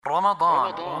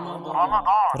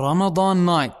Ramadan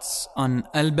nights on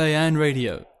Al Bayan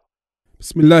Radio.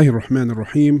 بسم الله الرحمن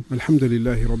الرحيم الحمد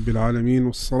لله رب العالمين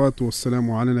والصلاة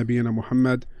والسلام على نبينا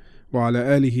محمد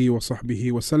وعلى آله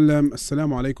وصحبه وسلم.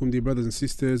 Assalamu alaikum, dear brothers and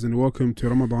sisters, and welcome to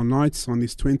Ramadan nights on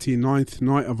this 29th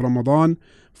night of Ramadan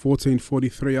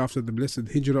 1443 after the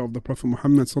blessed hijrah of the Prophet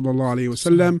Muhammad sallallahu alaihi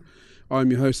wasallam. I'm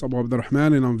your host Abu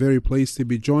Abdurrahman, and I'm very pleased to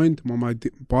be joined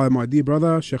by my dear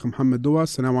brother Sheikh Muhammad Dua.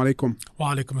 Assalamu alaikum.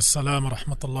 Wa alaikum assalam wa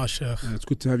rahmatullah, Sheikh. It's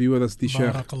good to have you with us, dear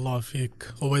Sheikh. Barakallah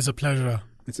feek. Always a pleasure.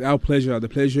 It's our pleasure. The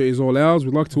pleasure is all ours.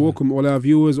 We'd like to welcome all our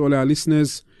viewers, all our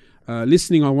listeners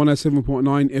listening on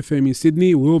 107.9 FM in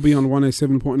Sydney. We'll be on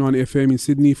 107.9 FM in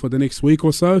Sydney for the next week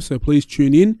or so. So please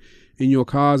tune in your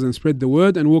cars and spread the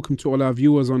word. And welcome to all our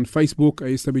viewers on Facebook,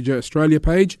 ASWJ Australia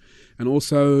page, and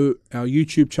also our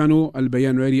YouTube channel, Al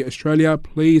Bayan Radio Australia.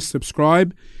 Please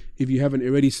subscribe if you haven't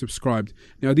already subscribed.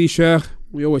 Now, dear Sheikh,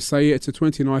 we always say it's a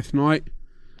 29th night,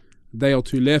 day or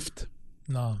two left.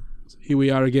 No. Here we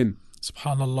are again.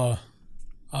 Subhanallah.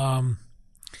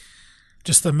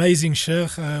 Just amazing,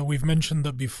 Sheikh. We've mentioned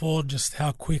it before, just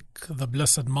how quick the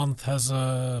blessed month has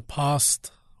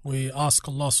passed. We ask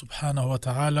Allah subhanahu wa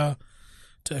ta'ala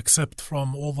to accept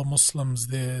from all the Muslims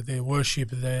their worship,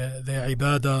 their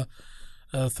ibadah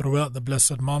throughout the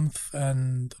blessed month.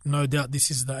 And no doubt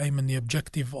this is the aim and the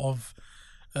objective of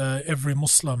every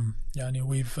Muslim.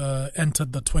 We've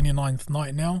entered the 29th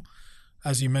night now,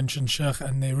 as you mentioned, Sheikh,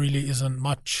 and there really isn't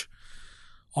much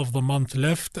of the month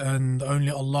left, and only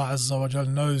Allah Azza wa Jal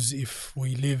knows if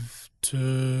we live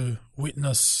to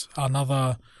witness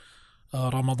another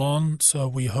Ramadan. So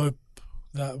we hope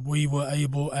that we were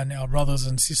able, and our brothers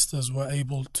and sisters were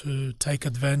able, to take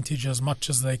advantage as much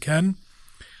as they can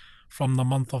from the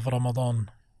month of Ramadan.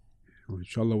 Well,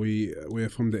 inshallah, we're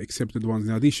from the accepted ones.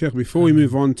 Now, dear Sheikh, before we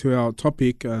move on to our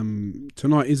topic,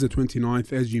 tonight is the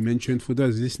 29th, as you mentioned. For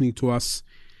those listening to us,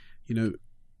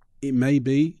 it may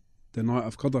be the night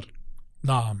of Qadr.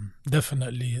 Naam,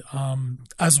 definitely.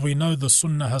 As we know, the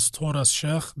Sunnah has taught us,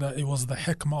 Sheikh, that it was the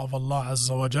hikmah of Allah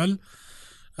Azza wa Jal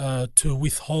to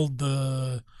withhold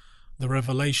the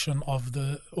revelation of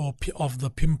the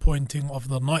pinpointing of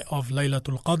the night of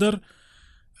Laylatul Qadr.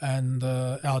 And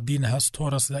our Deen has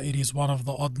taught us that it is one of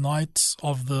the odd nights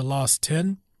of the last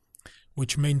 10,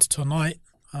 which means tonight,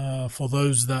 for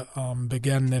those that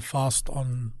began their fast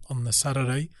on the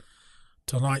Saturday,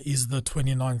 tonight is the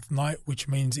 29th night, which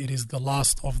means it is the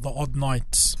last of the odd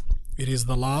nights. It is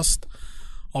the last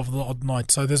of the odd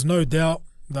nights. So there's no doubt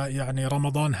that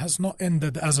Ramadan has not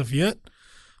ended as of yet.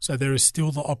 So there is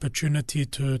still the opportunity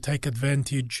to take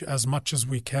advantage as much as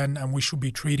we can, and we should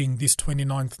be treating this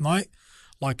 29th night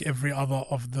like every other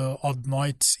of the odd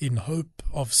nights, in hope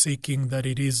of seeking that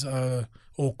it is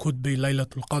or could be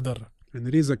Laylatul Qadr. And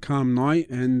it is a calm night,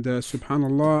 and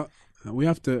subhanallah, we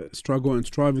have to struggle and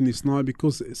strive in this night,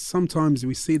 because sometimes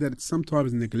we see that it's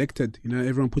sometimes neglected.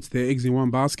 Everyone puts their eggs in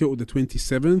one basket with the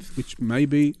 27th, which may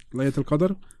be Laylatul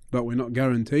Qadr, but we're not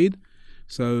guaranteed.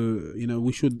 So,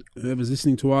 we should, whoever's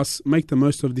listening to us, make the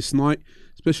most of this night,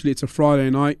 especially it's a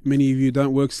Friday night. Many of you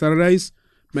don't work Saturdays.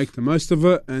 Make the most of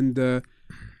it and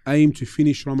aim to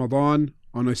finish Ramadan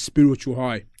on a spiritual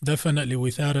high. Definitely,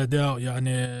 without a doubt.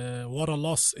 What a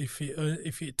loss if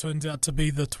it turns out to be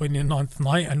the 29th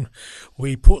night and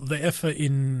we put the effort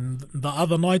in the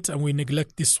other night and we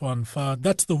neglect this one.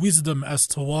 That's the wisdom as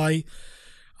to why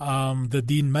the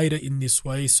Deen made it in this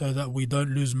way, so that we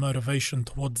don't lose motivation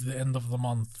towards the end of the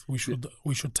month. We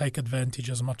should take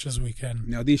advantage as much as we can.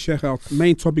 Now, dear Sheikh, our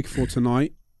main topic for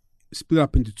tonight, split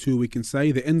up into two, we can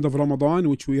say: the end of Ramadan,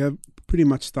 which we have pretty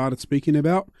much started speaking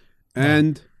about,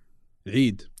 and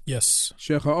Eid. Yes.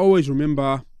 Sheikh, I always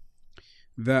remember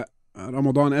that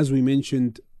Ramadan, as we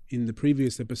mentioned in the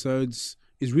previous episodes,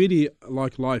 is really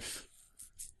like life.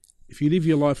 If you live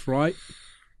your life right,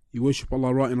 you worship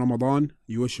Allah right in Ramadan,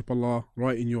 you worship Allah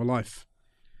right in your life.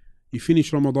 You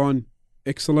finish Ramadan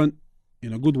excellent,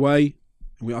 in a good way,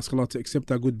 and we ask Allah to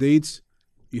accept our good deeds.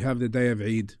 You have the day of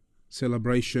Eid,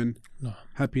 celebration,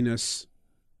 happiness,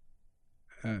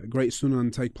 great sunnah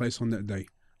take place on that day.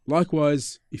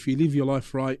 Likewise, if you live your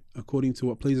life right, according to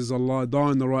what pleases Allah,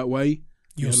 die in the right way,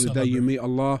 you have the day you meet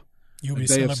Allah, a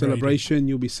day of celebration,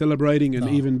 you'll be celebrating, and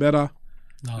even better,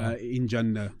 in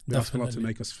Jannah. We ask Allah to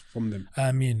make us from them.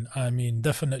 Ameen.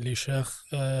 Definitely, Sheikh.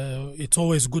 It's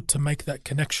always good to make that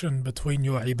connection between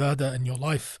your ibadah and your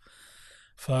life.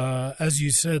 As you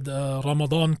said,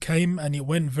 Ramadan came and it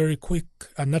went very quick,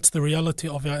 and that's the reality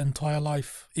of our entire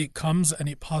life. It comes and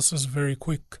it passes very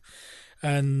quick.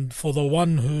 And for the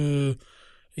one who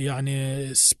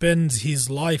spends his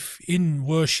life in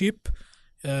worship,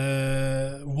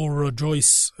 will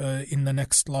rejoice in the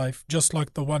next life, just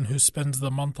like the one who spends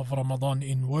the month of Ramadan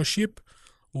in worship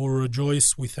will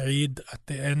rejoice with Eid at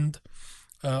the end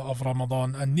of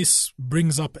Ramadan. And this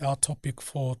brings up our topic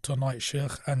for tonight,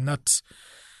 Sheikh, and that's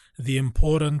the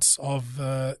importance of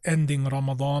ending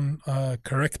Ramadan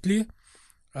correctly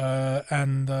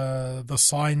and the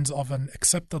signs of an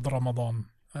accepted Ramadan.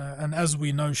 And as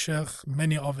we know, Sheikh,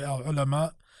 many of our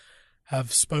ulama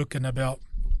have spoken about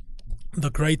the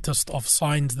greatest of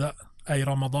signs that a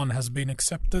Ramadan has been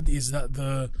accepted is that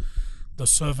the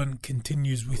servant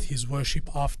continues with his worship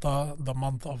after the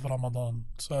month of Ramadan.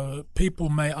 So people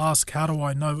may ask, how do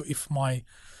I know if my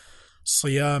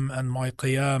siyam and my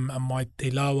qiyam and my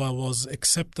tilawa was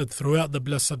accepted throughout the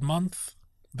blessed month?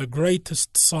 The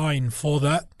greatest sign for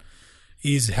that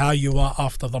is how you are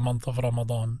after the month of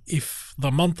Ramadan. If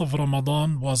the month of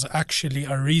Ramadan was actually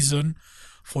a reason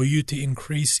for you to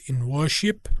increase in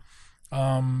worship,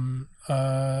 once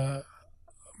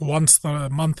the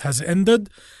month has ended,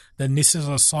 then this is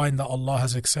a sign that Allah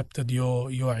has accepted your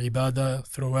ibadah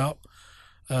throughout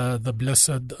the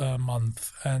blessed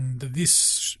month. And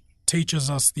this teaches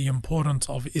us the importance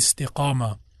of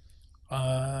istiqamah.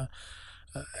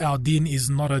 Our deen is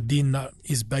not a deen that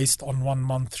is based on 1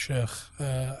 month, Sheikh,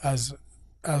 as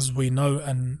we know,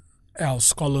 and our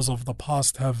scholars of the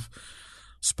past have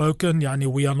spoken.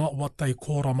 We are not what they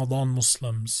call Ramadan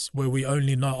Muslims, where we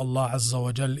only know Allah Azza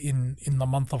wa Jal in the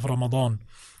month of Ramadan.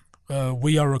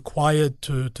 We are required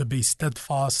to be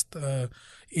steadfast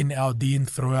in our deen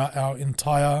throughout our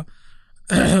entire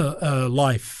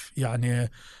life.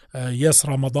 Yes,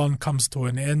 Ramadan comes to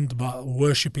an end, but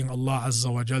worshipping Allah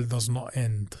Azza wa Jal does not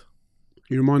end.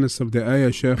 You remind us of the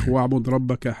ayah, Shaykh, وَعْبُدْ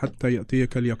رَبَّكَ حَتَّى يَأْتِيَكَ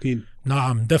الْيَقِينَ.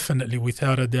 Naam, definitely,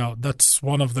 without a doubt. That's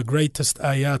one of the greatest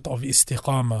ayat of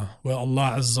istiqamah, where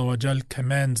Allah Azza wa Jal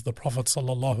commands the Prophet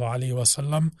Sallallahu Alaihi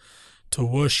Wasallam to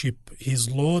worship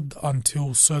his Lord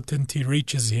until certainty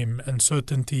reaches him. And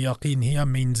certainty, yaqeen here,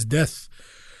 means death.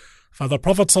 For the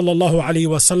Prophet Sallallahu Alaihi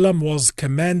Wasallam was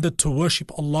commanded to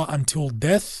worship Allah until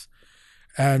death,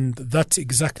 and that's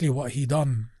exactly what he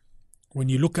done. When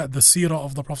you look at the seerah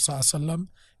of the Prophet ﷺ,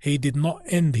 he did not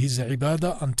end his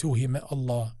ibadah until he met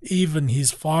Allah. Even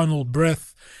his final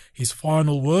breath, his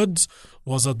final words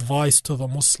was advice to the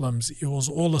Muslims. It was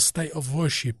all a state of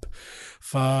worship.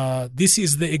 This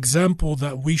is the example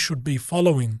that we should be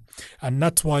following. And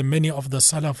that's why many of the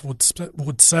Salaf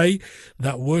would say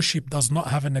that worship does not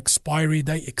have an expiry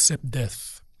date except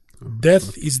death.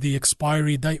 Death is the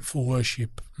expiry date for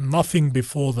worship, nothing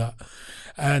before that.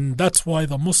 And that's why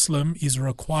the Muslim is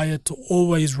required to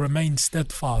always remain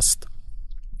steadfast,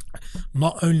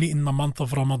 not only in the month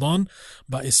of Ramadan,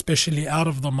 but especially out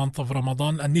of the month of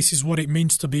Ramadan. And this is what it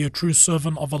means to be a true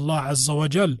servant of Allah Azza wa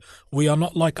Jal. We are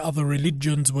not like other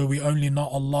religions where we only know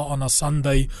Allah on a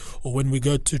Sunday, or when we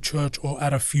go to church, or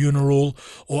at a funeral,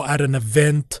 or at an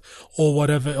event, or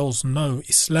whatever else. No,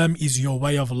 Islam is your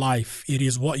way of life. It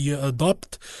is what you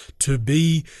adopt to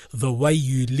be the way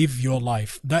you live your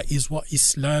life. That is what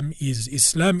Islam is.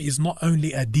 Islam is not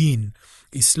only a deen.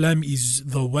 Islam is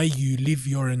the way you live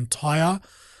your entire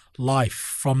life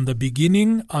from the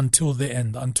beginning until the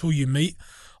end, until you meet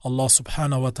Allah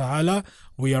subhanahu wa ta'ala.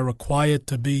 We are required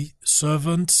to be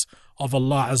servants of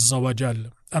Allah Azza wa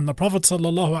Jal. And the Prophet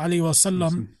sallallahu alaihi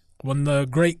wasallam, when the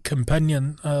great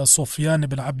companion Sufyan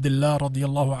ibn Abdullah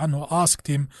radiallahu anhu asked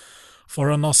him for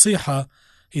a nasiha,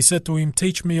 he said to him,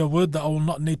 teach me a word that I will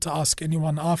not need to ask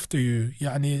anyone after you.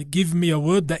 Give me a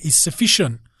word that is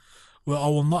sufficient, where I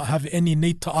will not have any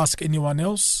need to ask anyone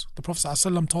else. The Prophet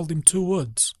ﷺ told him 2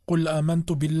 words. قُلْ آمَنْتُ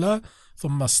بِاللَّهِ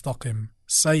ثُمَّ اسْتَقِمْ.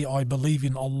 Say, I believe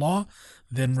in Allah,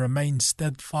 then remain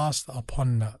steadfast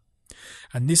upon that.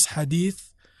 And this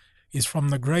hadith is from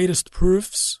the greatest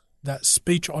proofs that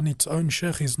speech on its own,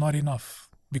 Shaykh, is not enough.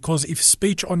 Because if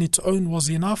speech on its own was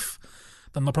enough,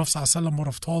 then the Prophet ﷺ would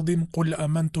have told him, قُلْ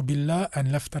آمَنْتُ بِاللَّهِ,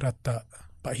 and left it at that.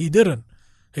 But he didn't.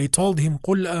 He told him,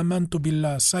 قُلْ آمَنْتُ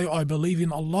بِاللَّهِ, say I believe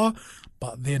in Allah,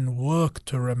 but then work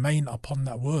to remain upon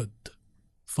that word.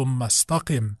 ثُمَّ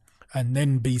اسْتَقِمْ, and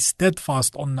then be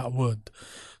steadfast on that word.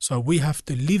 So we have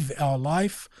to live our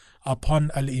life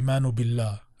upon al-imanu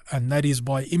billah, and that is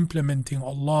by implementing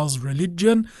Allah's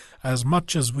religion as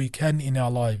much as we can in our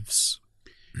lives.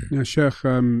 Now, Shaykh,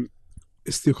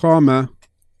 istiqamah,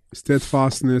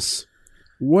 steadfastness,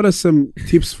 what are some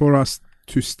tips for us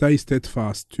to stay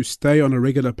steadfast, to stay on a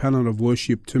regular pattern of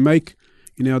worship, to make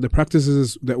the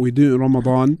practices that we do in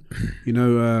Ramadan,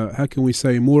 how can we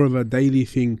say, more of a daily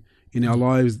thing in our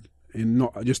lives, and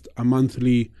not just a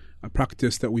monthly a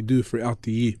practice that we do throughout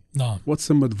the year. No. What's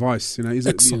some advice?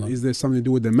 Excellent. Is there something to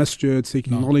do with the masjid,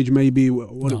 seeking No. knowledge maybe?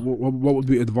 What No. would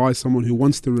be advice someone who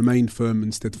wants to remain firm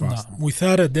and steadfast? No.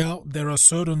 Without a doubt, there are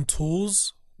certain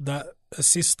tools that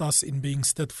assist us in being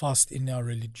steadfast in our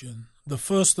religion. The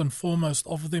first and foremost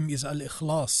of them is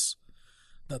al-ikhlas,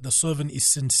 that the servant is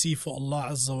sincere for Allah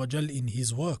Azza wa Jal in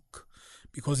his work.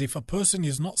 Because if a person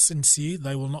is not sincere,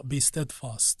 they will not be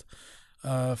steadfast.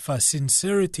 For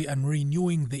sincerity and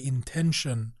renewing the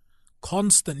intention,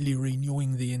 constantly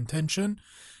renewing the intention,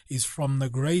 is from the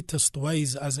greatest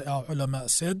ways, as our ulama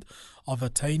said, of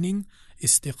attaining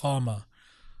istiqamah.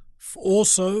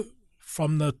 Also,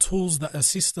 from the tools that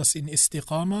assist us in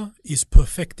istiqamah is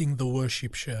perfecting the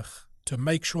worship, Sheikh, to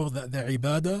make sure that the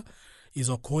ibadah is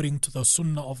according to the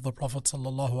sunnah of the Prophet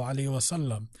sallallahu alaihi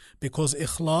wasallam. Because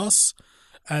ikhlas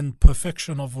and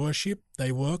perfection of worship,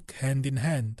 they work hand in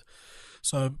hand.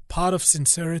 So part of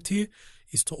sincerity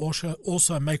is to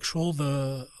also make sure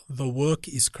the work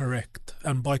is correct.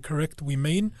 And by correct, we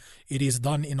mean it is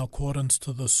done in accordance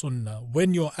to the sunnah.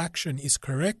 When your action is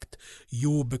correct, you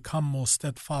will become more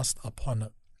steadfast upon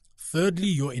it. Thirdly,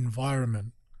 your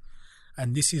environment.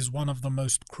 And this is one of the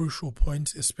most crucial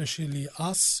points, especially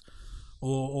us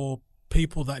or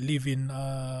people that live in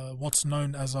what's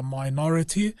known as a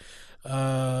minority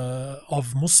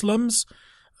of Muslims.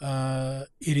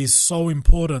 It is so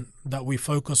important that we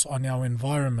focus on our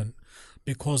environment,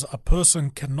 because a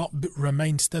person cannot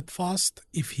remain steadfast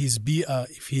if his bi'ah,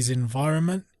 if his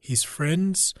environment, his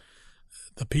friends,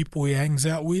 the people he hangs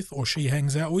out with or she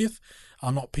hangs out with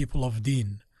are not people of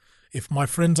deen. If my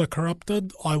friends are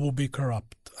corrupted, I will be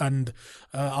corrupt. And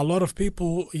a lot of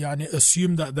people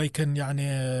assume that they can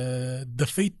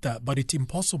defeat that, but it's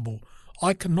impossible.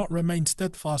 I cannot remain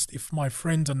steadfast if my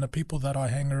friends and the people that I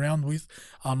hang around with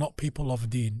are not people of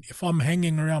deen. If I'm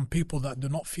hanging around people that do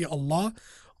not fear Allah,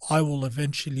 I will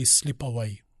eventually slip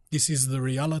away. This is the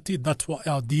reality. That's what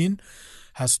our deen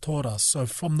has taught us. So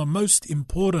from the most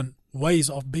important ways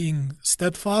of being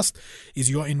steadfast is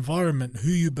your environment,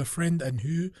 who you befriend and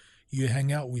who you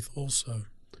hang out with also.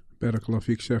 Barakallah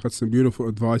fiqh, Shaykh. That's some beautiful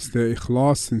advice there.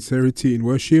 Ikhlas, sincerity in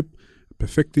worship,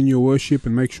 perfecting your worship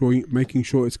and making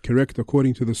sure it's correct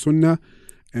according to the sunnah,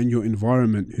 and your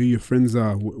environment, who your friends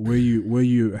are, where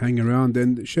you hang around.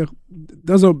 And Sheikh,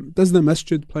 does the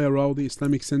masjid play a role, the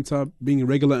Islamic center, being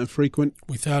regular and frequent?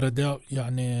 Without a doubt,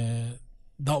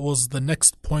 that was the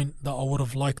next point that I would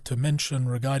have liked to mention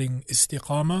regarding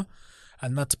istiqamah,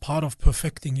 and that's part of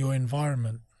perfecting your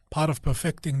environment. Part of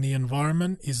perfecting the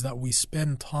environment is that we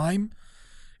spend time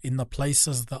in the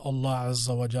places that Allah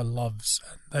Azza wa Jal loves,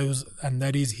 and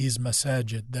that is His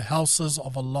masajid, the houses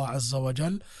of Allah Azza wa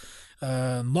Jal,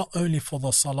 not only for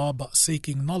the salah but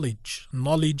seeking knowledge.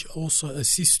 Knowledge also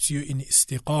assists you in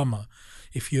istiqamah.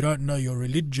 If you don't know your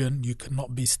religion, you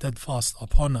cannot be steadfast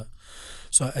upon it.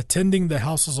 So attending the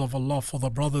houses of Allah, for the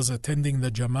brothers attending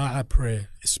the Jama'ah prayer,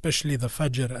 especially the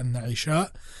Fajr and the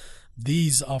Isha,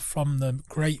 these are from the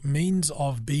great means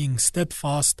of being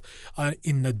steadfast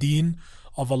in the deen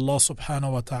of Allah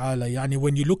subhanahu wa ta'ala.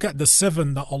 When you look at the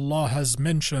 7 that Allah has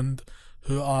mentioned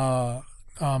who are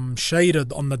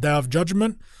shaded on the Day of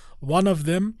Judgment, one of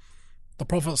them, the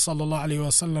Prophet sallallahu alaihi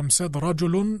wasallam said,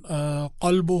 رَجُلٌ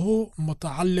قَلْبُهُ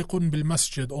مُتَعَلِّقٌ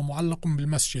بِالْمَسْجِدِ or مُعَلَّقٌ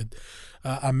بِالْمَسْجِدِ,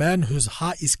 a man whose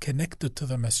heart is connected to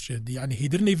the masjid. He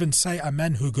didn't even say a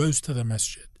man who goes to the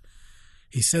masjid.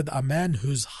 He said a man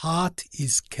whose heart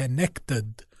is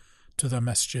connected to the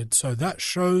masjid. So that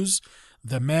shows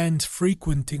the man's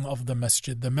frequenting of the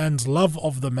masjid, the man's love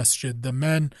of the masjid, the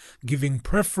man giving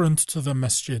preference to the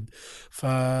masjid.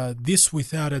 For this,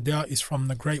 without a doubt, is from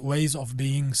the great ways of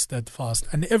being steadfast.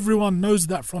 And everyone knows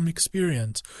that from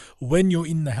experience. When you're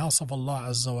in the house of Allah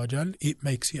Azza wa Jal, it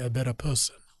makes you a better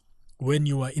person. When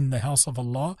you are in the house of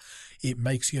Allah, it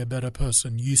makes you a better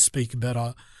person. You speak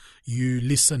better. You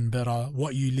listen better.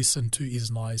 What you listen to is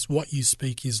nice. What you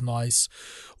speak is nice.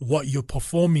 What you're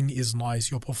performing is nice.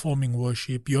 You're performing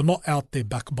worship. You're not out there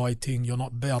backbiting. You're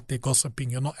not out there gossiping.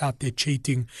 You're not out there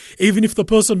cheating. Even if the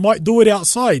person might do it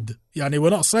outside. We're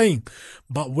not saying.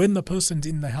 But when the person's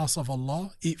in the house of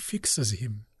Allah, it fixes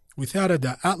him. Without a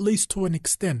doubt, at least to an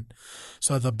extent.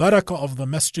 So the barakah of the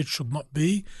masjid should not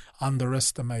be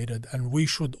underestimated, and we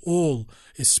should all,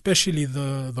 especially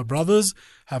the brothers,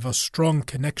 have a strong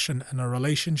connection and a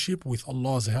relationship with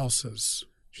Allah's houses.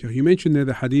 Sheikh, you mentioned there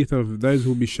the hadith of those who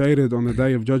will be shaded on the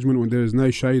Day of Judgment when there is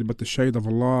no shade but the shade of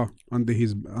Allah under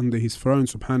His throne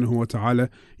subhanahu wa ta'ala.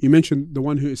 You mentioned the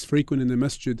one who is frequent in the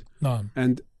masjid. No.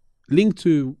 And linked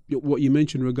to what you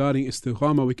mentioned regarding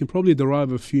istiqamah, we can probably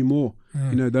derive a few more.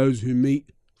 Those who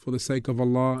meet for the sake of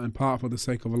Allah and part for the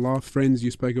sake of Allah. Friends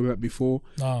you spoke about before.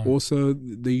 No. Also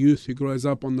the youth who grows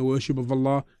up on the worship of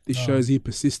Allah. This shows you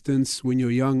persistence when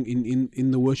you're young in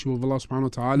the worship of Allah subhanahu wa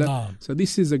ta'ala. No. So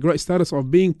this is a great status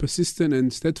of being persistent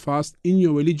and steadfast in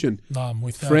your religion. No,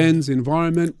 Friends,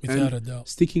 environment, without and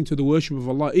sticking to the worship of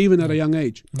Allah even at a young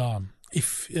age. No.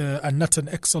 And that's an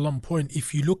excellent point.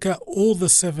 If you look at all the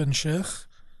seven, Sheikh,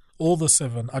 all the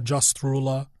seven, a just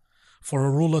ruler. For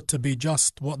a ruler to be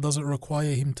just, what does it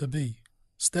require him to be?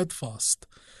 Steadfast.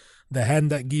 The hand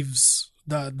that gives,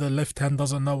 the left hand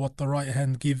doesn't know what the right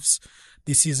hand gives.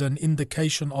 This is an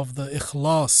indication of the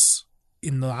ikhlas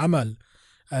in the amal.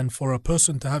 And for a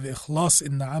person to have ikhlas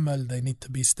in the amal, they need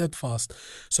to be steadfast.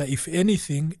 So if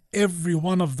anything, every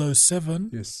one of those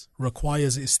seven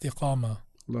requires istiqamah.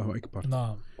 Allahu Akbar.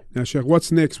 No. Now, Sheikh,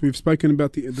 what's next? We've spoken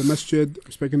about the masjid,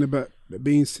 we've spoken about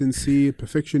being sincere,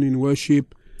 perfection in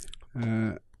worship,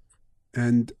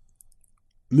 and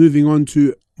moving on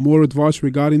to more advice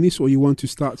regarding this, or you want to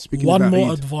start speaking about Eid?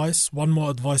 One more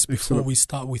advice before we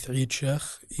start with Eid, Sheikh,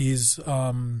 is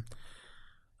a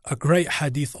great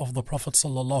hadith of the Prophet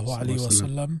sallallahu alaihi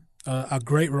wasallam, a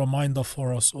great reminder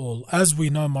for us all. As we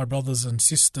know, my brothers and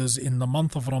sisters, in the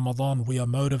month of Ramadan, we are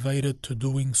motivated to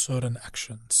doing certain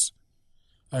actions.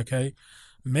 Okay?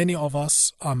 Many of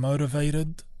us are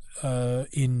motivated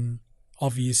in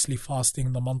obviously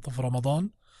fasting the month of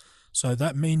Ramadan. So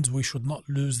that means we should not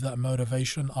lose that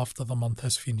motivation after the month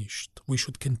has finished. We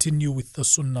should continue with the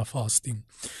sunnah fasting.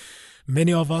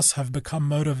 Many of us have become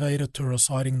motivated to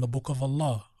reciting the Book of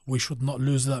Allah. We should not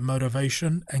lose that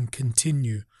motivation and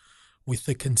continue with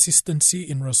the consistency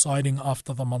in reciting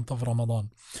after the month of Ramadan.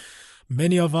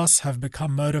 Many of us have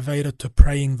become motivated to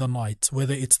praying the night,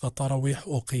 whether it's the Taraweeh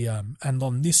or Qiyam. And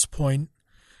on this point,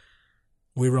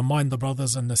 we remind the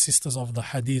brothers and the sisters of the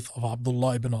hadith of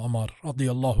Abdullah ibn Umar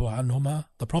radiyallahu anhuma.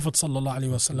 The Prophet sallallahu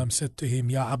alaihi wasallam said to him,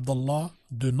 Ya Abdullah,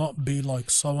 do not be like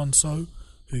so-and-so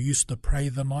who used to pray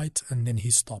the night and then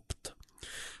he stopped.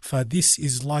 For this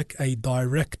is like a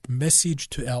direct message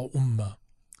to our ummah.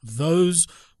 Those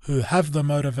who have the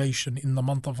motivation in the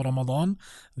month of Ramadan,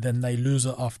 then they lose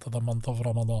it after the month of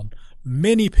Ramadan.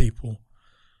 Many people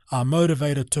are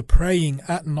motivated to praying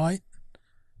at night,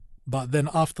 but then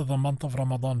after the month of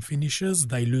Ramadan finishes,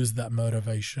 they lose that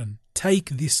motivation. Take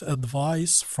this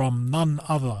advice from none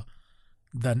other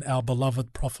than our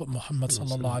beloved Prophet Muhammad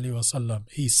sallallahu alaihi wasallam.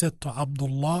 He said to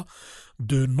Abdullah,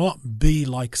 do not be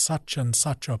like such and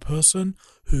such a person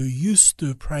who used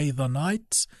to pray the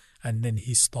nights and then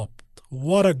he stopped.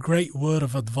 What a great word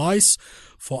of advice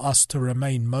for us to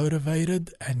remain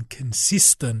motivated and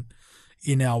consistent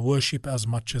in our worship as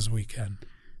much as we can.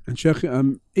 And Sheikh,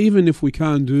 even if we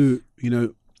can't do,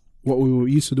 what we were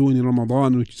used to doing in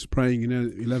Ramadan, which is praying,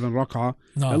 11 rak'ah,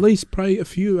 at least pray a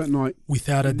few at night.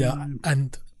 Without a doubt.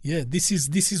 And this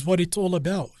is what it's all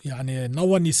about. No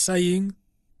one is saying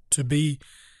to be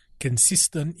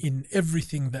consistent in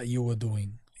everything that you are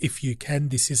doing. If you can,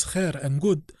 this is khair and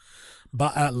good.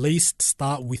 But at least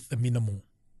start with the minimal.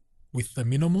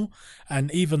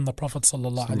 And even the Prophet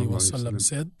ﷺ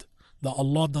said that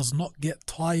Allah does not get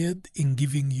tired in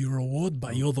giving you reward,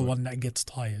 but you're the one that gets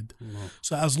tired.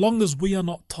 So as long as we are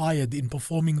not tired in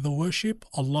performing the worship,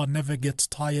 Allah never gets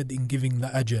tired in giving the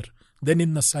ajr. Then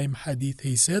in the same hadith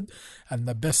he said, and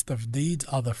the best of deeds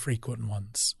are the frequent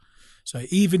ones. So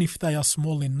even if they are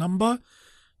small in number,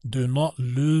 do not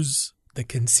lose the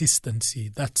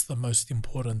consistency. That's the most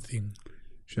important thing.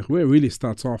 Sheikh, where it really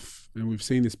starts off, and we've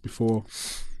seen this before,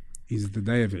 is the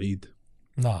day of Eid.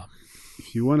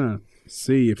 If you want to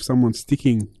see if someone's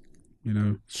sticking,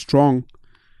 strong,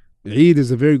 Eid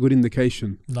is a very good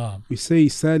indication. We see,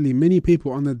 sadly, many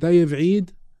people on the day of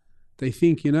Eid, they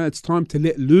think, it's time to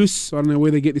let loose. I don't know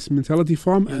where they get this mentality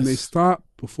from, and they start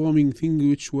performing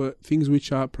things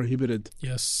which are prohibited.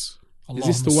 Yes. Is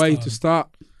this the way to start?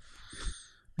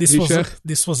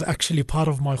 This was actually part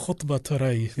of my khutbah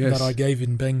today that I gave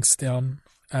in Bankstown,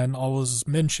 and I was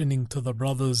mentioning to the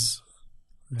brothers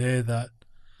there that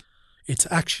it's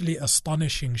actually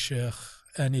astonishing, Sheikh,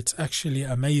 and it's actually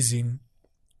amazing.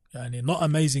 Not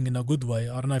amazing in a good way.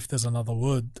 I don't know if there's another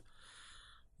word.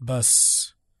 But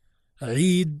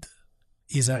Eid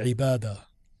is a ibadah.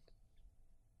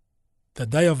 The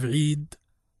day of Eid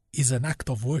is an act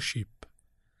of worship.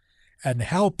 And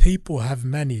how people have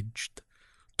managed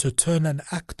to turn an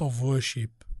act of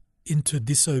worship into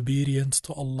disobedience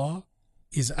to Allah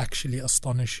is actually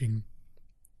astonishing.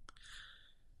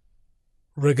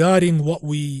 Regarding what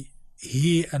we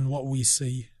hear and what we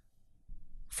see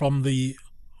from the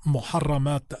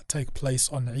muharramat that take place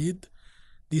on Eid,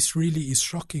 this really is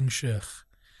shocking, Sheikh.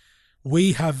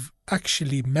 We have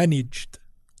actually managed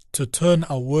to turn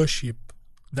our worship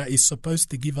that is supposed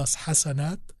to give us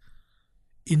hasanat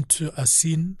into a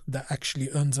sin that actually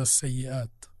earns us sayyi'at.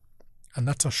 And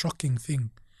that's a shocking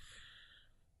thing.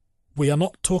 We are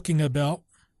not talking about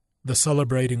the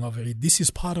celebrating of Eid. This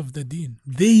is part of the deen.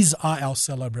 These are our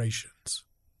celebrations.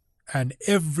 And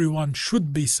everyone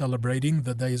should be celebrating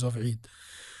the days of Eid.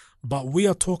 But we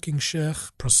are talking, Sheikh,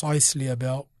 precisely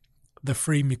about the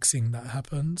free mixing that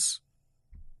happens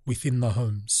within the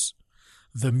homes.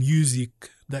 The music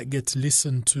that gets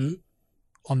listened to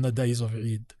on the days of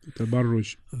Eid.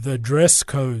 Tabarruj. The dress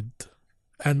code.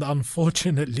 And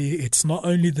unfortunately, it's not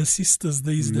only the sisters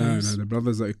these days. No, the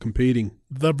brothers are competing.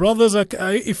 The brothers are,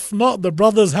 if not, the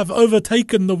brothers have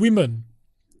overtaken the women.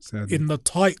 Sadly. In the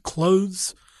tight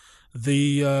clothes,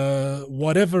 the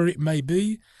whatever it may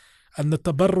be, and the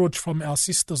tabarruj from our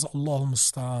sisters, Allah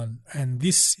musta'an. And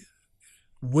this,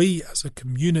 we as a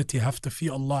community have to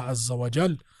fear Allah Azza wa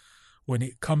Jal when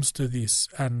it comes to this.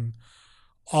 And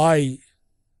I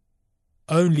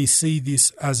only see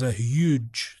this as a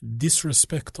huge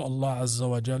disrespect to Allah Azza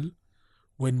wa Jal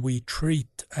when we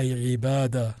treat a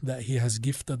ibadah that He has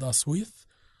gifted us with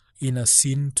in a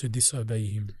sin to disobey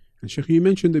Him. And Sheikh, you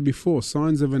mentioned it before,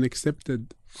 signs of an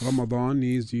accepted Ramadan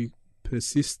is you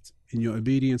persist in your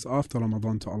obedience after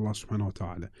Ramadan to Allah subhanahu wa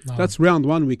ta'ala. No. That's round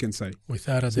one, we can say.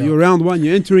 Without a So doubt. you're round one,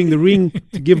 you're entering the ring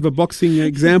to give the boxing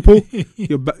example.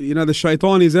 The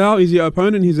shaitan is out, he's your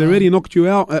opponent, he's already knocked you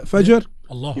out at Fajr.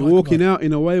 Allahu You're walking Akbar. out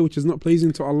in a way which is not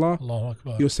pleasing to Allah. Allahu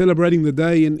Akbar. You're celebrating the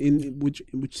day in which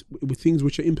with things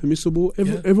which are impermissible.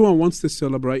 Everyone wants to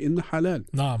celebrate in the halal.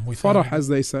 Naam, without Farah, a- as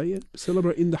they say,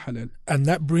 celebrate in the halal. And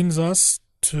that brings us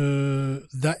to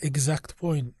that exact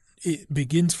point. It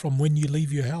begins from when you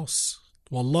leave your house.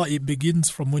 Wallah, it begins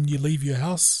from when you leave your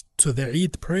house to the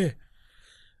Eid prayer.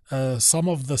 Some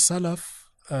of the Salaf,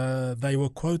 they were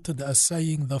quoted as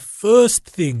saying the first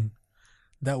thing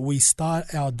that we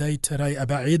start our day today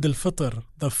about Eid al-Fitr,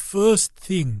 the first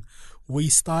thing we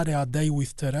start our day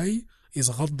with today is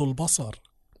Ghaddul Basar,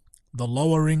 the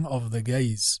lowering of the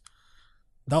gaze.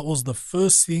 That was the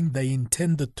first thing they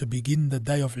intended to begin the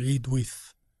day of Eid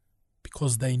with,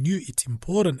 because they knew it's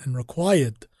important and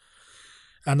required.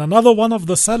 And another one of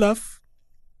the Salaf,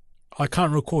 I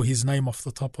can't recall his name off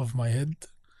the top of my head,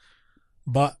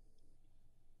 but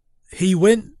he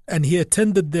went and he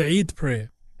attended the Eid prayer.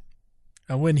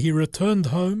 And when he returned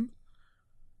home,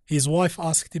 his wife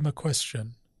asked him a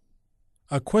question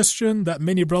that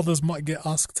many brothers might get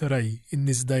asked today in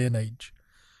this day and age.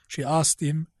 She asked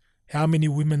him, "How many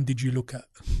women did you look at?"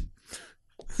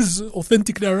 This is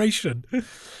authentic narration.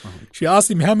 She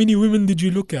asked him, "How many women did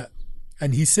you look at?"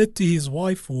 And he said to his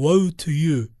wife, "Woe to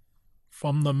you.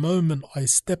 From the moment I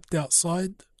stepped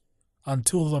outside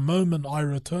until the moment I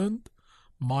returned,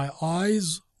 my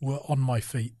eyes were on my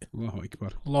feet." Allahu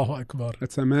Akbar. Allahu Akbar.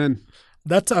 That's a man.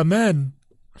 That's a man.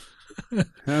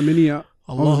 How many of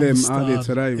them are there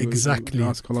today? Exactly. We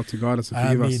ask Allah to guide us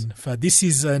and forgive us. For this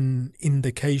is an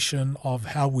indication of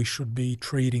how we should be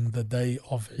treating the day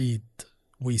of Eid.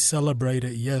 We celebrate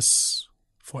it, yes,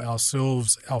 for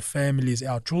ourselves, our families,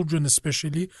 our children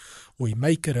especially. We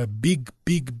make it a big,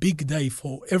 big, big day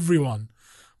for everyone.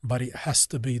 But it has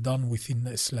to be done within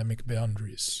the Islamic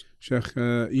boundaries. Sheikh,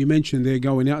 you mentioned they're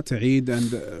going out to Eid,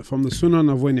 and from the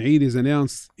sunnah of when Eid is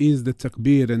announced is the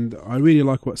takbir, and I really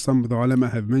like what some of the ulama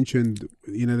have mentioned.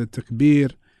 The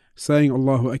takbir, saying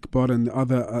Allahu Akbar and the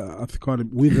other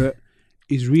adhkar with it,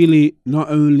 is really not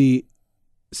only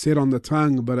said on the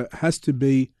tongue, but it has to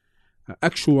be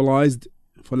actualized,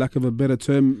 for lack of a better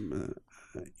term,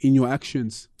 in your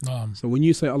actions. So when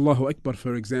you say Allahu Akbar,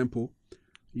 for example,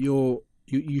 you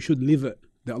should live it,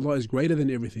 that Allah is greater than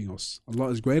everything else.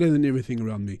 Allah is greater than everything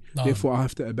around me. Therefore, I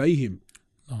have to obey Him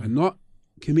and not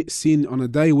commit sin on a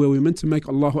day where we're meant to make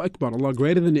Allahu Akbar, Allah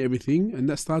greater than everything, and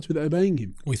that starts with obeying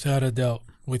Him. Without a doubt.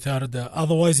 Without a doubt.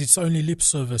 Otherwise, it's only lip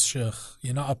service, Sheikh.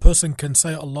 A person can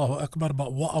say Allahu Akbar,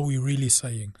 but what are we really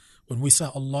saying? When we say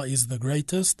Allah is the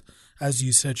greatest, as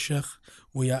you said, Sheikh,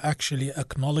 we are actually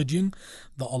acknowledging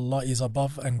that Allah is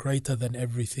above and greater than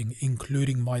everything,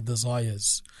 including my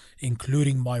desires,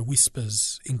 including my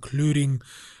whispers, including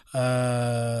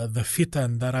the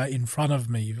fitan that are in front of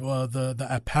me, the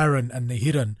apparent and the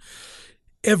hidden.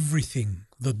 Everything,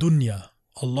 the dunya,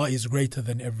 Allah is greater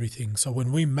than everything. So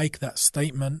when we make that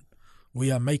statement,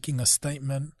 we are making a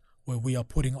statement where we are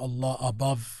putting Allah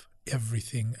above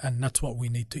everything, and that's what we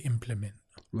need to implement.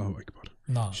 Allahu Akbar.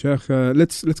 Naam. Sheikh,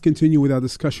 let's continue with our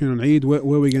discussion on Eid. Where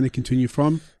are we going to continue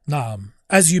from? Naam.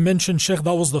 As you mentioned, Sheikh,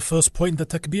 that was the first point, the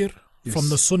takbir, Yes. from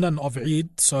the sunan of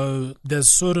Eid. So there's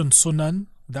certain sunan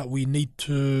that we need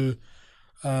to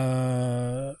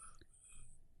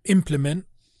implement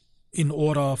in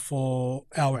order for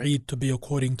our Eid to be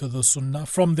according to the Sunnah.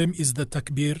 From them is the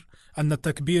takbir. And the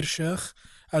takbir, Sheikh,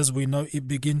 as we know, it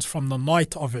begins from the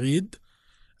night of Eid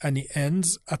and it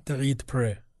ends at the Eid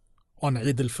prayer. On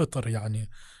Eid al-Fitr, yani.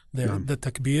 The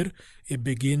takbir, it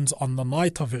begins on the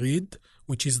night of Eid,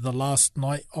 which is the last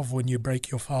night of when you break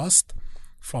your fast.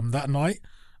 From that night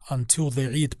until the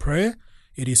Eid prayer,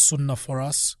 it is sunnah for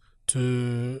us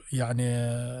to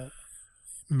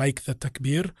make the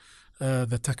takbir,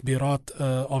 the takbirat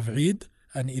of Eid,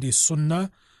 and it is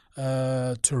sunnah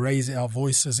to raise our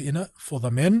voices in it for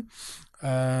the men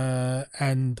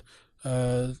and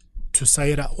to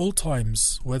say it at all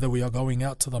times, whether we are going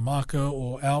out to the market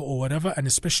or out or whatever, and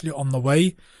especially on the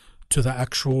way to the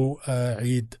actual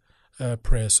Eid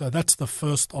prayer. So that's the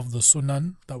first of the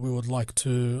sunan that we would like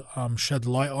to shed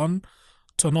light on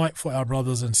tonight for our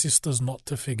brothers and sisters not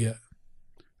to forget.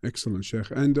 Excellent, Sheikh.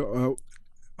 And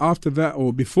after that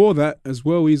or before that as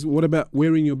well is what about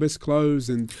wearing your best clothes?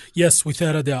 And yes,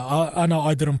 without a doubt.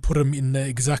 I didn't put them in the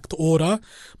exact order,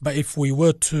 but if we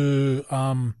were to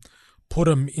put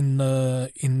them in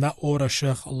that order,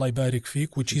 Sheikh, Allah barik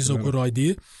fiqh, which is a good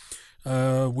idea.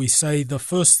 We say the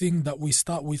first thing that we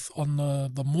start with on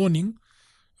the morning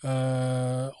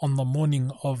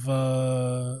of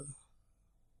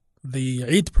the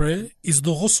Eid prayer is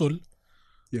the ghusl.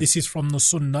 Yes. This is from the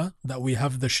sunnah that we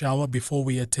have the shower before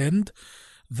we attend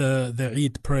the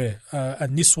Eid prayer.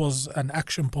 And this was an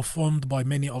action performed by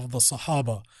many of the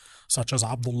Sahaba, such as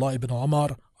Abdullah ibn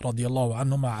Umar radiallahu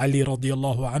anhu, Ali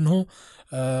radiallahu anhu.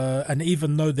 And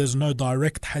even though there's no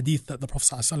direct hadith that the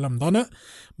Prophet ﷺ done it,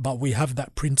 but we have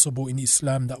that principle in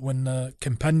Islam that when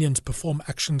companions perform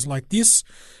actions like this,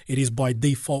 it is by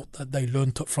default that they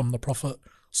learnt it from the Prophet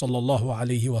sallallahu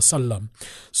alaihi wasallam.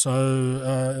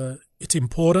 So it's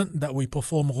important that we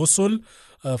perform ghusl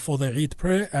for the Eid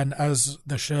prayer, and as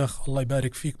the Shaykh Allah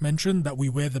barik fiqh mentioned, that we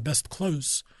wear the best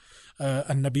clothes.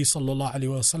 And Nabi sallallahu alaihi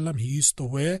wasallam, he used to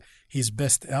wear his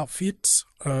best outfits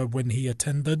when he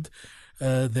attended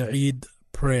the Eid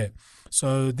prayer.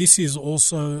 So this is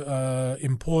also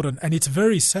important, and it's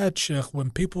very sad, Sheikh,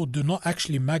 when people do not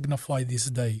actually magnify this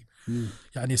day.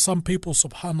 Yani some people,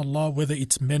 subhanallah, whether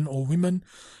it's men or women,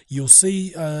 you'll see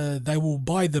they will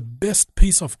buy the best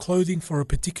piece of clothing for a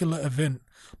particular event,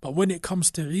 but when it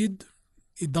comes to Eid,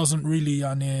 it doesn't really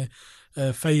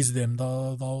phase them.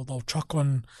 They'll chuck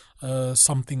on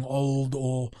something old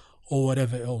or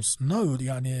whatever else. No,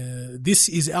 this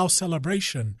is our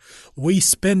celebration. We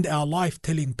spend our life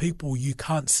telling people you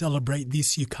can't celebrate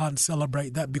this, you can't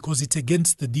celebrate that, because it's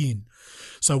against the deen.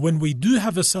 So when we do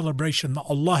have a celebration that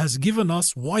Allah has given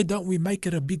us, why don't we make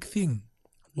it a big thing?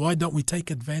 Why don't we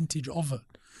take advantage of it?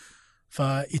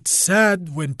 For it's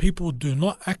sad when people do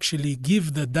not actually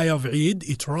give the day of Eid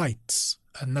its rights,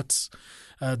 and that's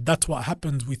what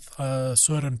happens with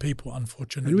certain people,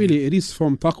 unfortunately. And really, it is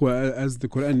from taqwa, as the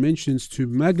Quran mentions, to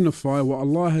magnify what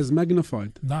Allah has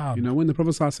magnified. Naam. You know, when the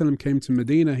Prophet ﷺ came to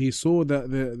Medina, he saw that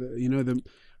the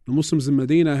Muslims in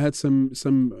Medina had some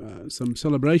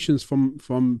celebrations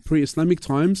from pre-Islamic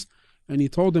times, and he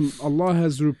told them Allah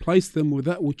has replaced them with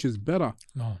that which is better.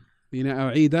 No. You know,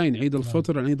 our Eidain, Eid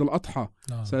al-Fitr and Eid al-Adha.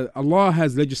 No. So Allah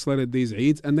has legislated these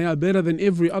Eids, and they are better than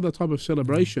every other type of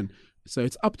celebration. So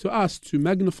it's up to us to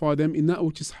magnify them in that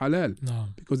which is halal,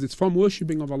 because it's from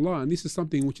worshipping of Allah, and this is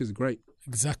something which is great.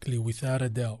 Exactly, without a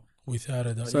doubt.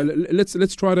 So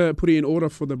let's try to put it in order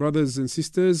for the brothers and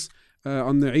sisters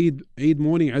on the Eid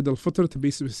morning, Eid al-Fitr to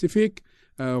be specific,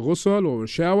 ghusl or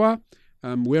shower,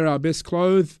 wear our best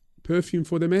clothes, perfume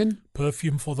for the men.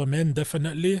 Perfume for the men,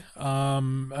 definitely.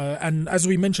 And as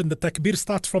we mentioned, the takbir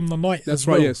starts from the night. That's as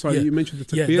right, well. yeah. Sorry, you mentioned the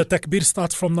takbir. Yeah, the takbir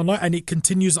starts from the night and it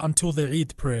continues until the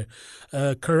Eid prayer.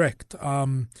 Correct.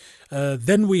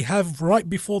 Then we have, right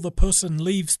before the person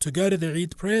leaves to go to the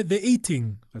Eid prayer, the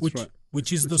eating. That's right.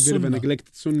 Which is the sunnah. A bit of a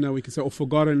neglected sunnah, we can say, or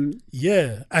forgotten.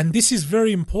 Yeah, and this is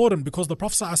very important because the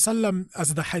Prophet ﷺ,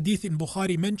 as the hadith in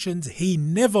Bukhari mentions, he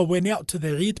never went out to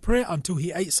the Eid prayer until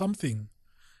he ate something.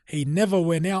 He never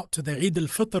went out to the Eid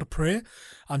al-Fitr prayer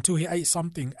until he ate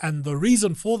something. And the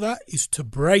reason for that is to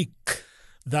break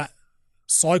that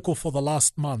cycle for the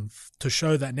last month, to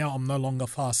show that now I'm no longer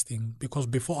fasting, because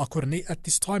before I couldn't eat at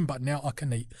this time, but now I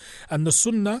can eat. And the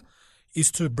sunnah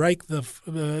is to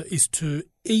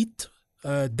eat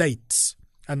dates,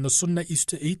 and the sunnah is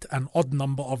to eat an odd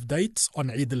number of dates on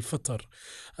Eid al-Fitr.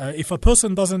 If a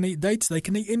person doesn't eat dates, they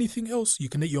can eat anything else. You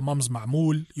can eat your mum's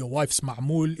ma'mool, your wife's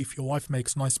ma'mool. If your wife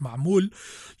makes nice ma'mool,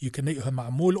 you can eat her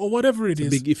ma'mool or whatever it is.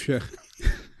 Big if, Sheikh.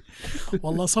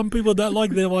 Wallah, some people don't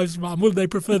like their wife's ma'mool, they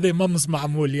prefer their mum's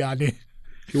ma'mool, yani.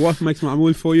 If your wife makes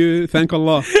ma'amul for you, thank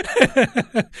Allah.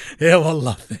 Yeah,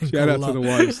 wallah. Thank Shout Allah. out to the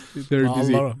wives. They're very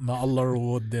busy. May Allah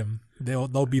reward them.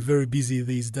 They'll be very busy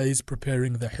these days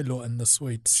preparing the hilwa and the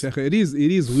sweets. Sheikh, it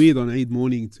is weird on Eid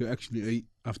morning to actually eat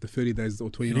after 30 days or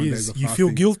 29 days of You fasting.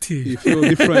 feel guilty. You feel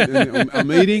different. And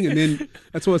I'm eating, and then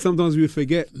that's why sometimes we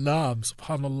forget. Naam,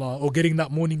 subhanallah. Or getting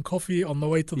that morning coffee on the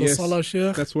way to the Yes, salah,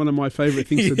 Sheikh. That's one of my favorite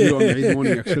things to do on Eid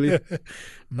morning, actually.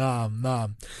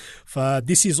 Naam.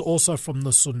 This is also from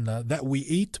the sunnah that we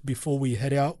eat before we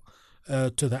head out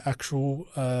to the actual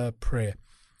prayer.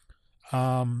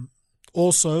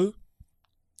 Also,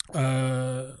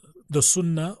 the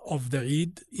sunnah of the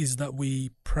Eid is that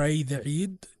we pray the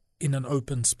Eid in an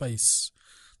open space.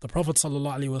 The Prophet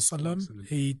ﷺ,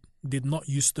 he did not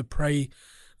used to pray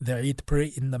the Eid prayer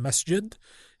in the masjid.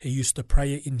 He used to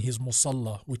pray it in his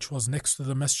musalla, which was next to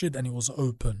the masjid, and it was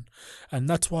open. And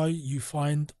that's why you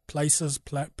find places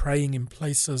praying in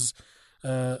places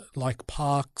like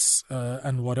parks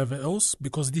and whatever else,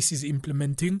 because this is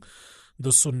implementing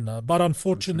the sunnah. But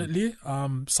unfortunately,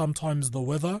 sometimes the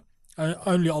weather,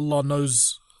 only Allah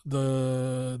knows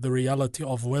the reality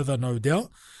of weather, no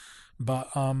doubt. But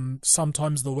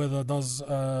sometimes the weather does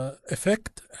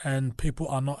affect, and people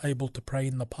are not able to pray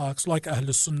in the parks. Like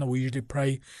Ahlul Sunnah, we usually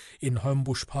pray in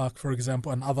Homebush Park, for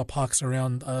example, and other parks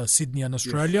around Sydney and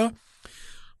Australia. Yes.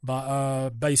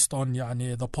 But based on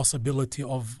the possibility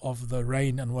of the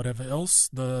rain and whatever else,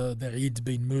 the Eid's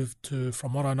been moved to,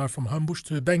 from what I know, from Homebush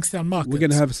to Bankstown Market. We're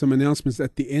going to have some announcements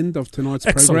at the end of tonight's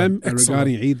program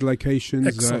regarding Eid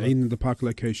locations, Eid in the park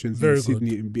locations Very in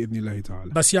Sydney, in Bi'idhnillahi ta'ala.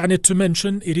 But to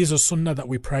mention, it is a sunnah that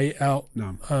we pray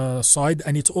outside,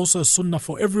 and it's also a sunnah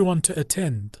for everyone to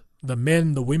attend. The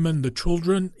men, the women, the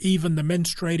children, even the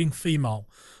menstruating female.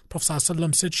 Prophet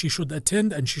ﷺ said she should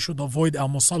attend and she should avoid our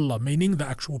musalla, meaning the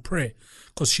actual prayer,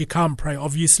 because she can't pray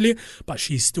obviously, but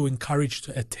she's still encouraged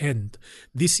to attend.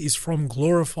 This is from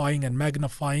glorifying and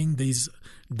magnifying these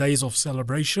days of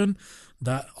celebration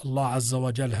that Allah Azza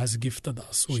wa Jal has gifted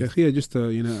us with. Sheikh, here just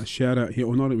a shout out here,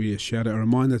 or not really a shout out, a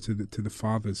reminder to the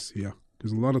fathers here,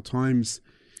 because a lot of times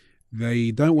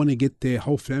they don't want to get their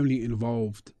whole family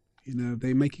involved.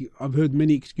 I've heard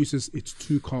many excuses. It's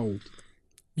too cold.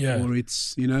 Yeah. Or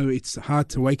it's hard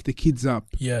to wake the kids up.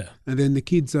 Yeah. And then the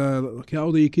kids are like, how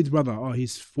old are your kids, brother? Oh,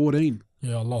 he's 14.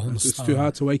 Yeah, Allah. It's too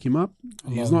hard to wake him up.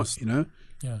 He's not,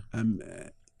 Yeah.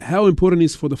 How important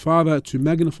is for the father to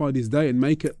magnify this day and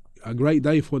make it a great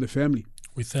day for the family?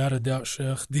 Without a doubt,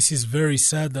 Sheikh. This is very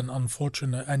sad and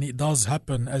unfortunate, and it does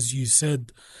happen, as you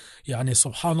said.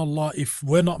 Subhanallah, if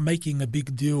we're not making a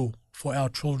big deal for our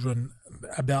children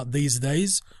about these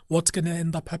days, what's going to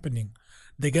end up happening?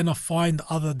 They're going to find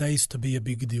other days to be a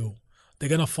big deal. They're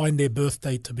going to find their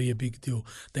birthday to be a big deal.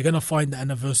 They're going to find the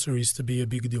anniversaries to be a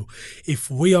big deal.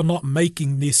 If we are not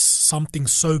making this something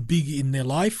so big in their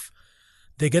life,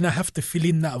 they're going to have to fill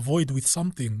in that void with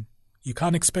something. You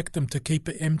can't expect them to keep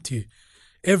it empty.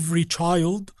 Every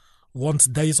child wants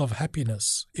days of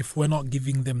happiness. If we're not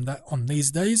giving them that on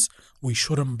these days, we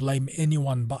shouldn't blame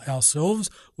anyone but ourselves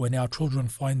when our children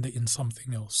find it in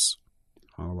something else.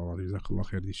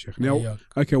 Now,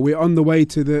 okay, we're on the way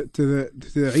to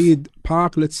the Eid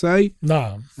park, let's say.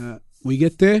 No. We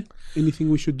get there. Anything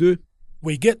we should do?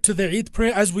 We get to the Eid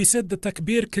prayer. As we said, the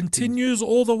takbir continues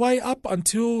all the way up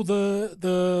until the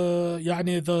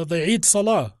Eid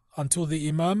salah, until the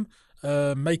Imam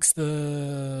makes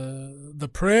the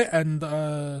prayer and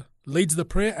leads the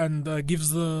prayer and gives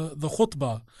the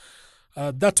khutbah.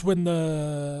 That's when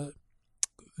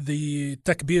the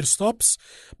takbir stops.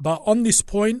 But on this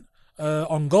point,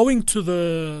 on going to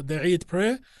the Eid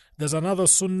prayer, there's another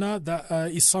sunnah that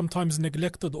is sometimes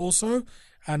neglected also,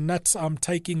 and that's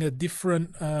taking a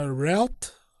different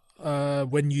route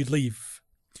when you leave.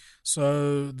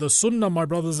 So the sunnah, my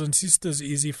brothers and sisters,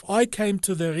 is if I came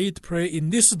to the Eid prayer in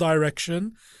this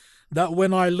direction, that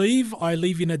when I leave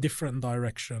in a different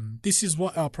direction. This is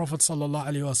what our Prophet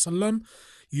ﷺ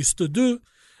used to do.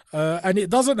 And it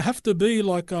doesn't have to be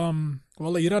like, you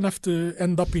don't have to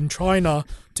end up in China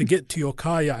to get to your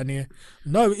car.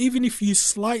 No, even if you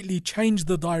slightly change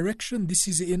the direction, this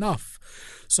is enough.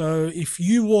 So if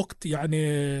you walked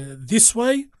this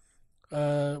way,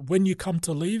 when you come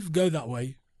to leave, go that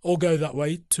way. Or go that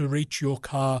way to reach your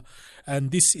car.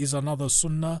 And this is another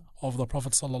sunnah of the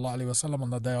Prophet ﷺ on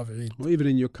the day of Eid. Well, even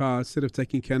in your car, instead of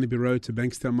taking Canterbury Road to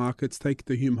Bankstown Markets, take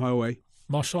the Hume Highway.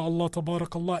 MashaAllah,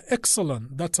 tabarakallah.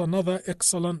 Excellent. That's another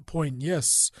excellent point.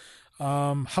 Yes.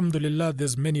 Alhamdulillah,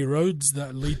 there's many roads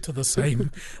that lead to the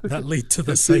same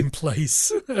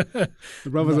place. The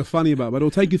brothers are funny about it, but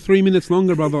it'll take you 3 minutes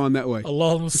longer, brother, on that way.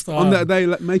 Allah musta'an. On that day,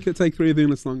 make it take 3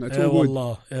 minutes longer. It's all good.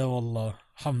 Ya Wallah.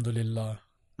 Alhamdulillah.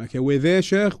 Okay, we're there,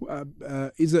 Sheikh.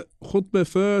 Is it khutbah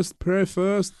first, prayer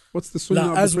first? What's the sunnah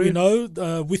of the As we prayer?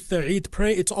 know, with the Eid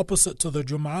prayer, it's opposite to the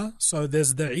Jum'ah. So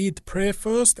there's the Eid prayer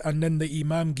first, and then the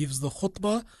Imam gives the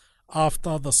khutbah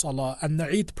after the Salah. And the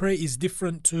Eid prayer is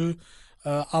different to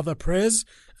other prayers.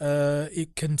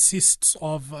 It consists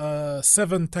of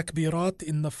 7 takbirat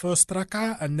in the first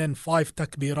rak'ah, and then 5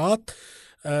 takbirat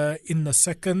in the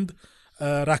second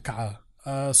rak'ah.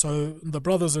 So the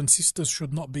brothers and sisters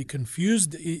should not be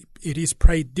confused. It is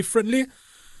prayed differently,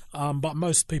 but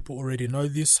most people already know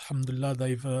this. Alhamdulillah,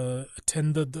 they've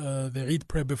attended the Eid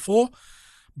prayer before.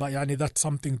 But that's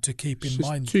something to keep in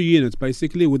mind. 2 units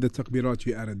basically with the takbirat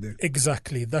you added there.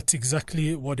 Exactly, that's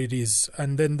exactly what it is.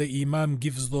 And then the Imam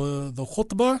gives the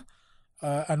khutbah,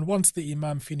 and once the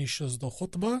Imam finishes the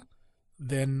khutbah,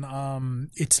 then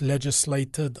it's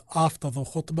legislated after the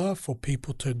khutbah for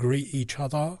people to greet each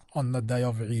other on the day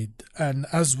of Eid. And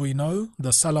as we know, the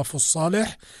Salafus Salih,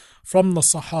 from the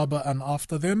Sahaba and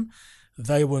after them,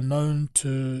 they were known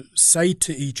to say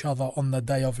to each other on the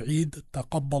day of Eid,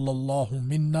 تَقَبَّلَ اللَّهُ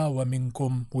مِنَّا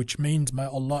وَمِنْكُمْ, which means may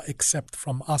Allah accept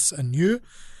from us and you,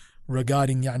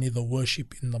 regarding the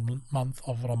worship in the month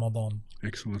of Ramadan.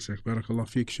 Excellent, Sheikh. Barakallah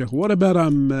feek, Sheikh. What about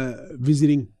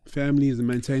visiting families and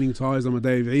maintaining ties on the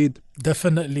day of Eid?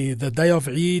 Definitely, the day of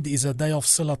Eid is a day of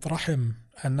Silat Rahim,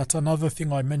 and that's another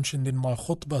thing I mentioned in my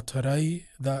khutbah today,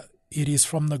 that it is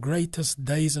from the greatest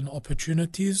days and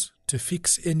opportunities to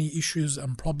fix any issues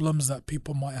and problems that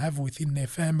people might have within their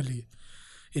family.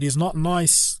 It is not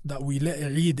nice that we let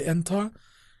Eid enter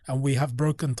and we have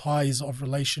broken ties of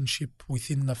relationship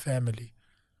within the family.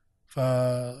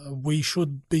 We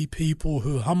should be people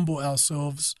who humble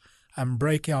ourselves and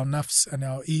break our nafs and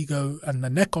our ego and the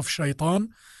neck of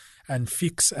shaitan and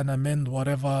fix and amend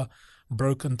whatever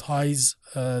broken ties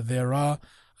there are,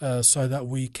 so that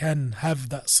we can have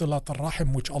that Silat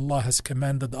al-Rahim which Allah has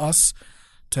commanded us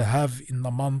to have in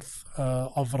the month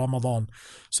of Ramadan.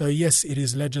 So yes, it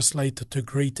is legislated to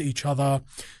greet each other,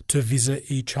 to visit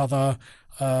each other,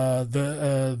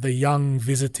 the young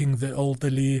visiting the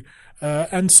elderly,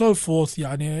 and so forth.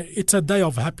 It's a day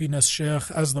of happiness, Sheikh.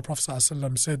 As the Prophet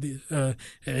ﷺ said,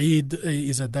 Eid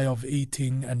is a day of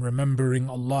eating and remembering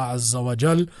Allah Azza wa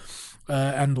Jal,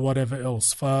 and whatever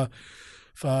else.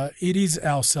 It is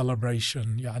our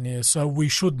celebration, so we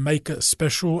should make it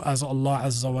special as Allah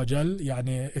Azza wa Jal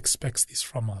expects this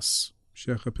from us.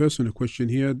 Sheikh, a personal question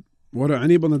here. What are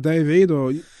anib on the day of Eid?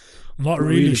 Or Not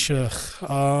really, Sheikh.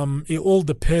 It all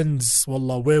depends,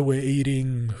 wallah, where we're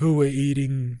eating, who we're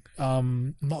eating,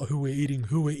 not who we're eating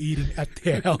at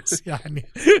their house.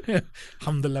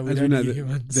 Alhamdulillah, we're only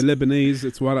humans. The Lebanese,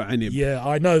 it's wara anib. Yeah,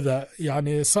 I know that.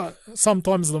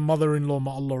 Sometimes the mother-in-law,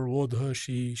 may Allah reward her,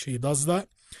 she does that.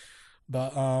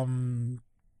 But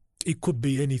it could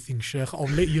be anything, Sheikh. I'll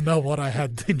let you know what I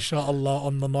had, inshallah,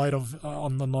 on the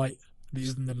night.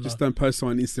 Just don't post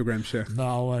on Instagram, Sheikh. No,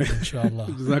 I won't, inshallah.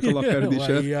 Jazakallah khairan,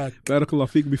 Sheikh.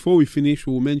 Barakallah feek. Before we finish,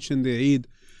 we'll mention the Eid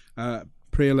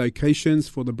prayer locations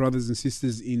for the brothers and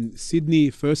sisters in Sydney.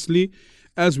 Firstly,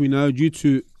 as we know, due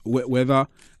to wet weather,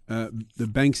 the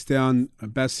Bankstown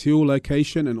Bass Hill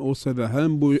location and also the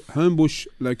Homebush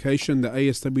location, the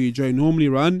ASWJ normally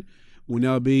run, will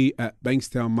now be at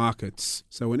Bankstown Markets.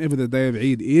 So whenever the day of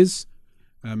Eid is,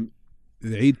 the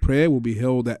Eid prayer will be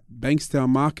held at Bankstown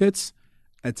Markets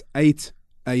at 8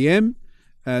 a.m.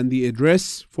 and the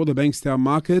address for the Bankstown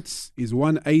Markets is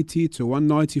 180 to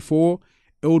 194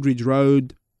 Eldridge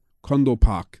Road, Condor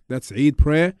Park. That's Eid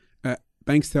prayer at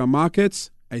Bankstown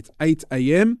Markets at 8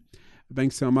 a.m.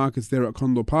 Bankstown Markets there at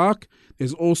Condor Park.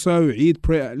 There's also Eid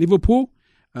prayer at Liverpool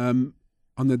on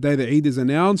the day that Eid is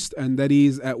announced, and that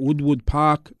is at Woodward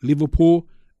Park, Liverpool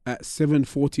at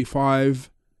 7:45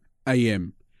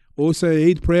 a.m. Also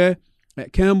Eid prayer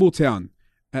at Campbelltown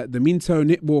at the Minto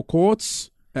Netball Courts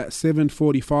at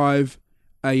 7:45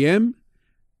 a.m.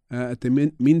 At the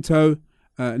Minto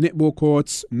Netball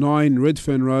Courts, 9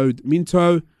 Redfern Road,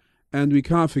 Minto. And we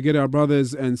can't forget our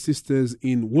brothers and sisters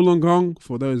in Wollongong,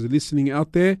 for those listening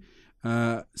out there,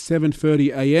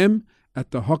 7:30 a.m.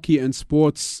 at the Hockey and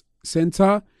Sports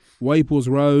Centre, Waples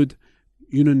Road,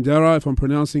 Unanderra, if I'm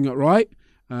pronouncing it right.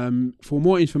 For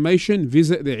more information,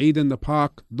 visit the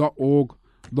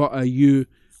eidanthepark.org.au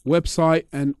website.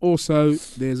 And also,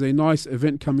 there's a nice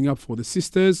event coming up for the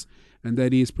sisters, and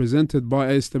that is presented by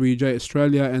ASWJ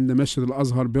Australia and the Masjid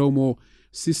Al-Azhar Belmore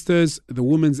Sisters, the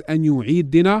Women's Annual Eid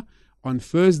Dinner on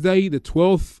Thursday, the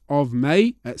 12th of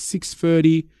May at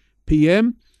 6:30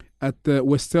 p.m. at the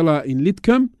Westella in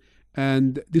Lidcombe.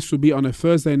 And this will be on a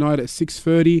Thursday night at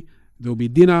 6:30. There will be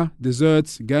dinner,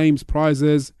 desserts, games,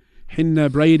 prizes, henna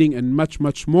braiding, and much,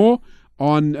 much more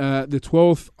on the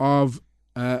 12th of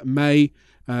May.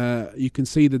 You can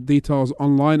see the details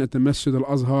online at the Masjid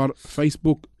Al-Azhar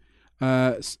Facebook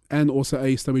and also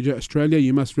ASWJ Australia.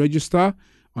 You must register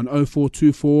on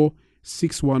 0424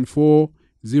 614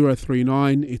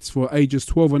 039. It's for ages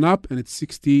 12 and up, and it's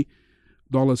 $60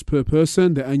 per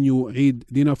person. The annual Eid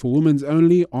dinner for women's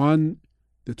only on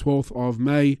the 12th of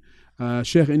May.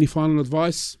 Sheikh, any final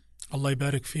advice? Allah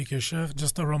barik feek, ya Sheikh.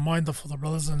 Just a reminder for the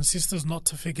brothers and sisters not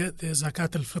to forget their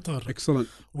Zakat al-Fitr. Excellent.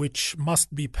 Which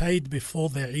must be paid before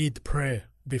the Eid prayer.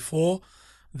 Before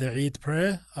the Eid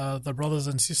prayer, the brothers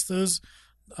and sisters,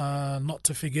 not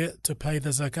to forget to pay the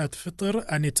Zakat Fitr,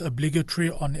 and it's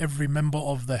obligatory on every member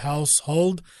of the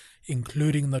household,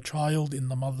 including the child in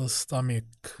the mother's stomach.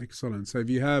 Excellent. So if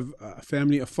you have a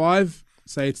family of 5,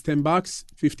 say it's $10, $50.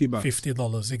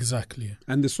 $50, exactly.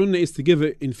 And the sunnah is to give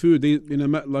it in food.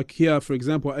 Like here, for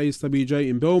example, ASWJ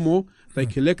in Belmore, they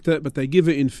collect it, but they give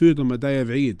it in food on the day of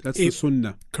Eid. That's the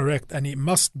sunnah. Correct. And it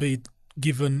must be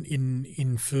given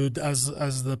in food,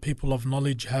 as the people of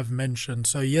knowledge have mentioned.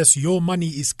 So yes, your money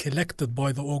is collected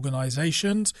by the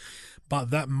organizations, but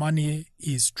that money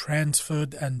is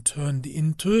transferred and turned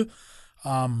into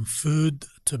food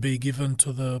to be given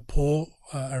to the poor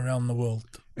around the world.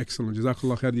 Excellent.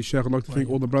 Jazakallah khair, Shaykh. I'd like to thank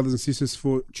all the brothers and sisters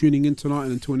for tuning in tonight,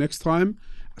 and until next time,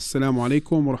 Assalamu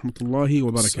alaikum wa rahmatullahi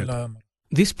wa barakatuh.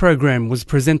 This program was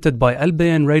presented by Al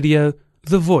Bayan Radio,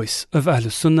 the voice of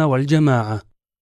Ahlus Sunnah wal Jama'ah.